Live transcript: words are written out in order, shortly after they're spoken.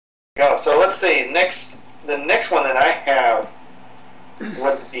go. So let's see. The next one that I have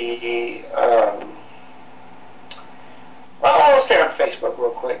would be. Well, let's stay on Facebook real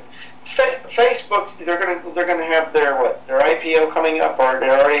quick. Facebook, they're gonna have their IPO coming up, or it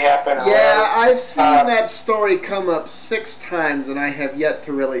already happened. Yeah, I've seen that story come up 6 times, and I have yet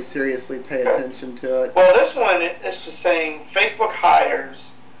to really seriously pay attention to it. Well, this one is just saying Facebook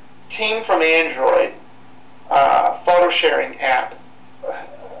hires team from Android, photo sharing app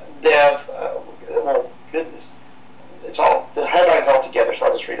dev. Oh goodness, it's all the headlines all together, so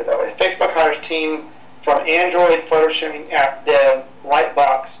I'll just read it that way. Facebook hires team from Android photo sharing app dev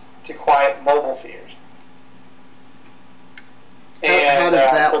Lightbox to quiet mobile fears. And how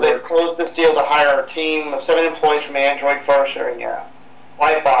does that so they've closed this deal to hire a team of 7 employees from Android photo sharing app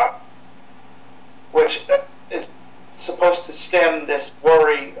Lightbox, which is supposed to stem this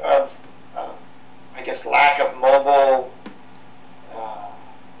worry of, I guess, lack of mobile.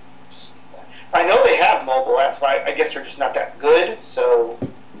 I know they have mobile apps, but I guess they're just not that good. So,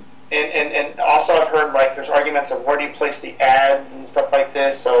 and also I've heard like there's arguments of where do you place the ads and stuff like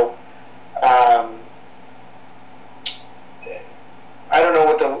this. So, I don't know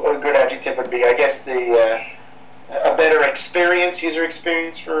what a good adjective would be. I guess a better experience, user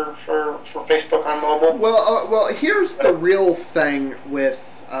experience for Facebook on mobile. Well, here's the real thing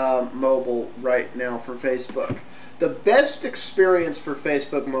with mobile right now for Facebook. The best experience for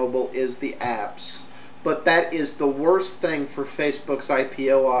Facebook mobile is the apps, but that is the worst thing for Facebook's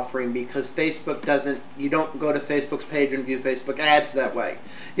IPO offering because Facebook you don't go to Facebook's page and view Facebook ads that way.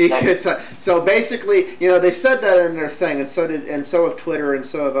 So basically, they said that in their thing, and so have Twitter and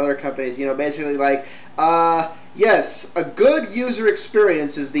so have other companies. Basically like, yes, a good user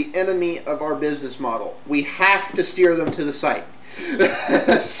experience is the enemy of our business model. We have to steer them to the site.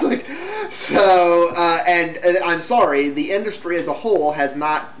 It's like, so, and I'm sorry, the industry as a whole has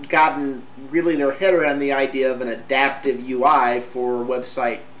not gotten really their head around the idea of an adaptive UI for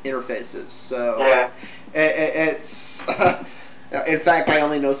website interfaces. So, yeah. It's, in fact, I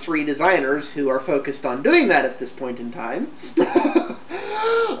only know 3 designers who are focused on doing that at this point in time.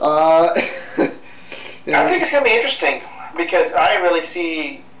 I think it's going to be interesting because I really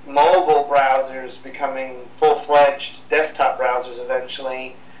see mobile browsers becoming full-fledged desktop browsers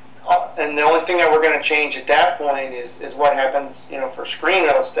eventually, and the only thing that we're going to change at that point is what happens, for screen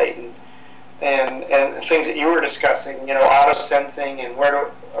real estate and things that you were discussing, auto sensing and where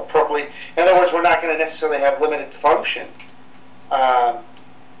to appropriately. In other words, we're not going to necessarily have limited function,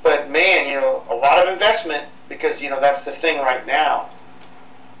 but man, a lot of investment because that's the thing right now.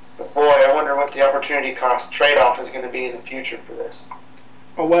 But boy, I wonder what the opportunity cost trade-off is going to be in the future for this.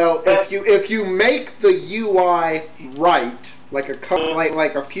 Oh, well, if you make the UI right, like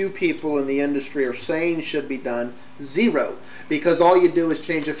a few people in the industry are saying should be done, 0, because all you do is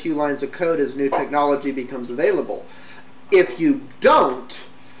change a few lines of code as new technology becomes available. If you don't,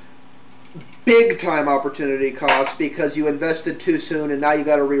 big time opportunity cost because you invested too soon and now you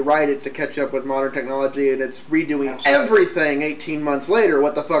got to rewrite it to catch up with modern technology and it's redoing everything 18 months later.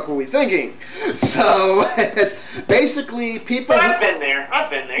 What the fuck were we thinking? So basically people... But I've been there.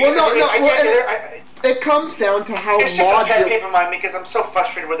 Well, it comes down to how it's just a pet peeve of mine because I'm so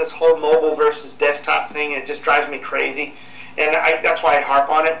frustrated with this whole mobile versus desktop thing and it just drives me crazy. And that's why I harp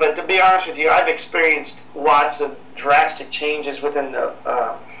on it. But to be honest with you, I've experienced lots of drastic changes within the...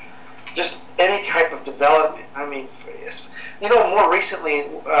 just any type of development. I mean, more recently,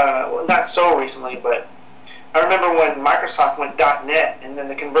 not so recently, but I remember when Microsoft went .NET, and then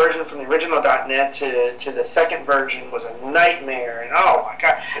the conversion from the original .NET to the second version was a nightmare. And oh my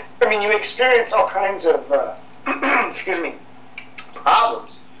god, I mean, you experience all kinds of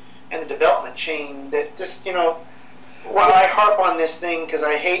problems in the development chain that just while I harp on this thing because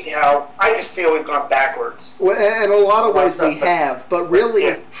I hate how I just feel we've gone backwards. Well, in a lot of ways we have, but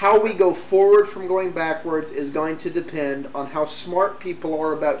really how we go forward from going backwards is going to depend on how smart people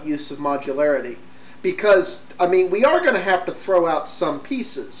are about use of modularity. Because, I mean, we are going to have to throw out some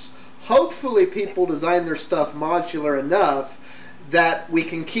pieces. Hopefully people design their stuff modular enough that we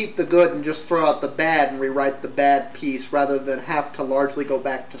can keep the good and just throw out the bad and rewrite the bad piece rather than have to largely go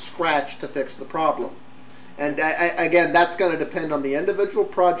back to scratch to fix the problem. And again, that's going to depend on the individual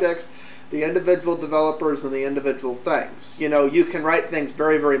projects, the individual developers, and the individual things. You can write things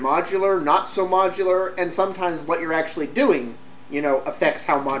very, very modular, not so modular, and sometimes what you're actually doing, affects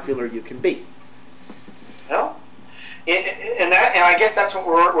how modular you can be. Well, and I guess that's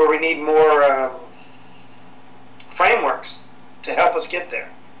where we need more frameworks to help us get there.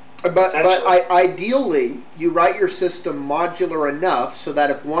 Ideally, you write your system modular enough so that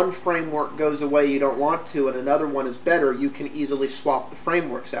if one framework goes away you don't want to and another one is better, you can easily swap the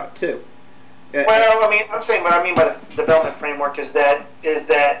frameworks out too. Well, I mean, I'm saying what I mean by the development framework is that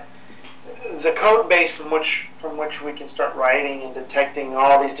the code base from which we can start writing and detecting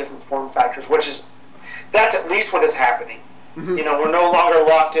all these different form factors, that's at least what is happening. Mm-hmm. You know, we're no longer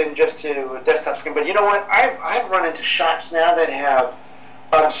locked in just to a desktop screen. But you know what? I've run into shops now that have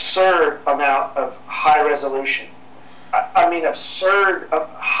absurd amount of high resolution. I mean, absurd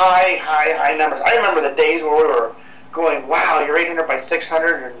high numbers. I remember the days where we were going, wow, you're 800 by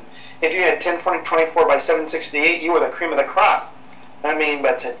 600, and if you had 1024 by 768, you were the cream of the crop. I mean,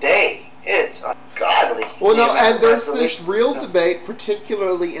 but today, it's ungodly. Well, no, and there's this real debate,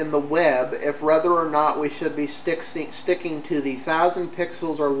 particularly in the web, if whether or not we should be sticking to the 1,000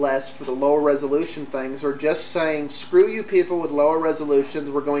 pixels or less for the lower resolution things, or just saying, screw you people with lower resolutions,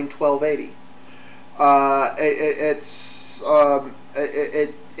 we're going 1280.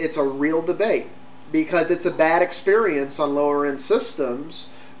 It's a real debate, because it's a bad experience on lower end systems,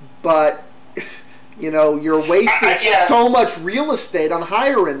 but you know, you're wasting so much real estate on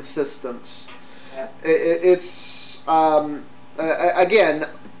higher end systems. Again,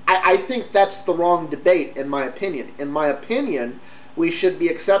 I think that's the wrong debate, in my opinion. In my opinion, we should be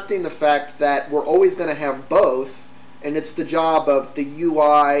accepting the fact that we're always going to have both, and it's the job of the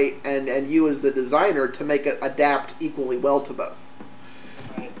UI and you as the designer to make it adapt equally well to both.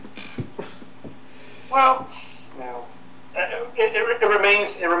 Right. Well, no. It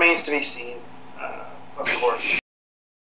remains to be seen. Of course.